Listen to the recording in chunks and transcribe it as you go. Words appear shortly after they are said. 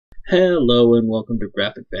Hello and welcome to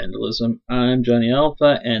Graphic Vandalism. I'm Johnny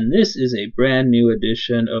Alpha, and this is a brand new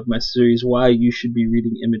edition of my series Why You Should Be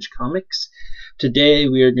Reading Image Comics. Today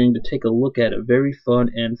we are going to take a look at a very fun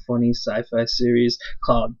and funny sci-fi series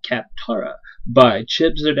called Kaptara by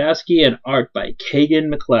Chip Zdarsky and art by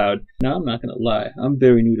Kagan McLeod. Now I'm not going to lie, I'm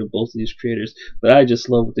very new to both of these creators, but I just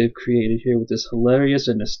love what they've created here with this hilarious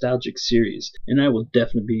and nostalgic series, and I will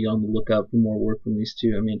definitely be on the lookout for more work from these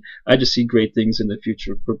two. I just see great things in the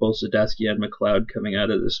future for both Zdarsky and McLeod coming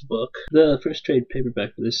out of this book. The first trade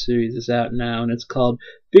paperback for this series is out now, and it's called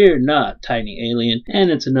Fear Not, Tiny Alien,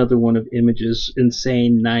 and it's another one of Image's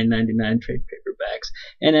insane $9.99 trade paperbacks.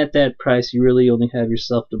 And at that price, you really only have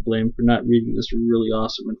yourself to blame for not reading this really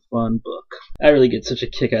awesome and fun book. I really get such a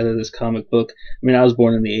kick out of this comic book. I was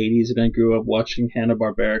born in the 80s and I grew up watching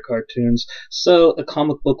Hanna-Barbera cartoons, so a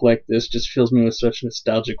comic book like this just fills me with such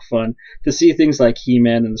nostalgic fun to see things like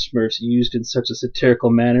He-Man and the Smurfs used in such a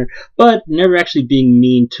satirical manner, but never actually being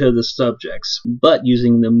mean to the subjects, but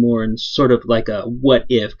using them more in sort of like a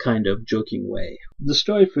what-if kind of joking way. The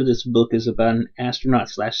story for this book is about an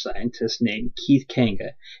astronaut/scientist named Keith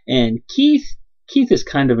Kanga, and Keith is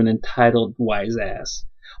kind of an entitled wise ass.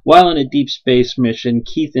 While on a deep space mission,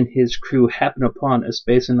 Keith and his crew happen upon a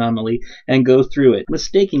space anomaly and go through it,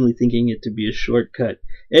 mistakenly thinking it to be a shortcut.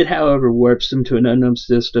 It, however, warps them to an unknown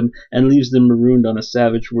system and leaves them marooned on a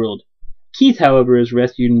savage world. Keith, however, is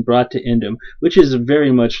rescued and brought to Indum, which is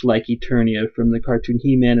very much like Eternia from the cartoon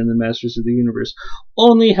He-Man and the Masters of the Universe,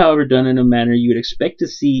 only, however, done in a manner you would expect to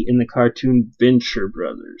see in the cartoon Venture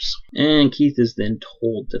Brothers. And Keith is then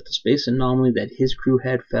told that the space anomaly that his crew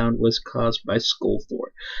had found was caused by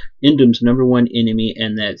Skullthor, Indum's #1 enemy,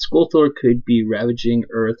 and that Skullthor could be ravaging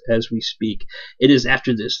Earth as we speak. It is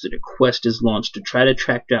after this that a quest is launched to try to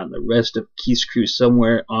track down the rest of Keith's crew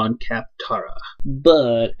somewhere on Kaptara.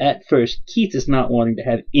 But at first, Keith is not wanting to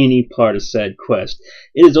have any part of said quest.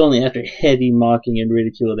 It is only after heavy mocking and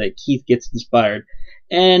ridicule that Keith gets inspired,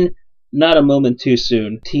 and not a moment too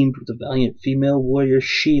soon, teamed with the valiant female warrior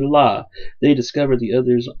Sheila, they discover the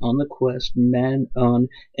others on the quest, Man-Un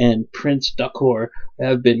and Prince Dakor,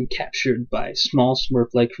 have been captured by small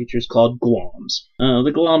Smurf-like creatures called Gloms.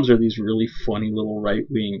 The Gloms are these really funny little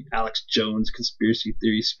right-wing Alex Jones conspiracy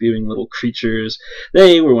theory spewing little creatures.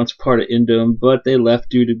 They were once part of Indum, but they left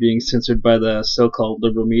due to being censored by the so-called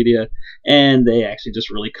liberal media, and they actually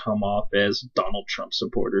just really come off as Donald Trump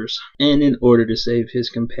supporters. And in order to save his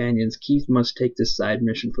companions, Keith must take this side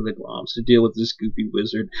mission for the Gloms to deal with this goofy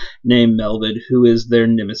wizard named Melvin, who is their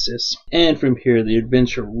nemesis. And from here, the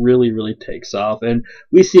adventure really takes off, and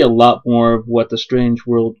we see a lot more of what the strange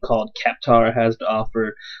world called Kaptara has to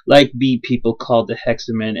offer, like bee people called the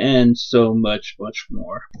Hexamen, and so much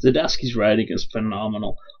more. Zdarsky's writing is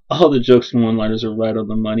phenomenal. All the jokes and one-liners are right on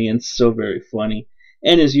the money and so very funny.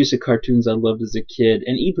 And his use of cartoons I loved as a kid,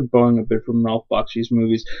 and even borrowing a bit from Ralph Bakshi's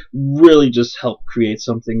movies, really just helped create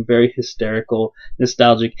something very hysterical,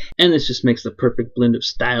 nostalgic, and this just makes the perfect blend of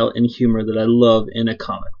style and humor that I love in a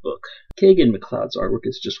comic book. Kagan McLeod's artwork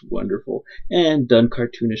is just wonderful, and done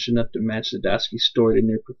cartoonish enough to match Zdarsky's story to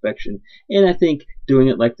near perfection, and I think doing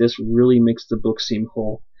it like this really makes the book seem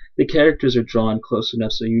whole. The characters are drawn close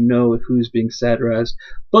enough so you know who's being satirized,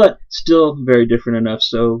 but still very different enough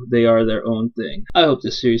so they are their own thing. I hope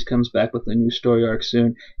this series comes back with a new story arc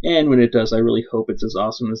soon, and when it does, I really hope it's as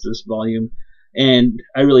awesome as this volume. And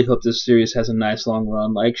I really hope this series has a nice long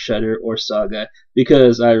run like Shudder or Saga,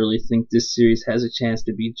 because I really think this series has a chance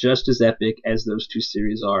to be just as epic as those two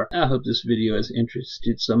series are. I hope this video has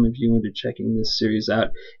interested some of you into checking this series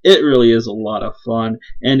out. It really is a lot of fun,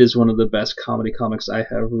 and is one of the best comedy comics I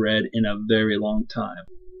have read in a very long time.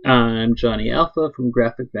 I'm Johnny Alpha from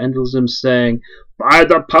Graphic Vandalism saying, by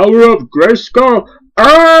the power of Grayskull,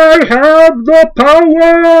 I have the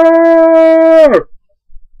power!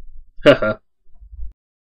 Haha.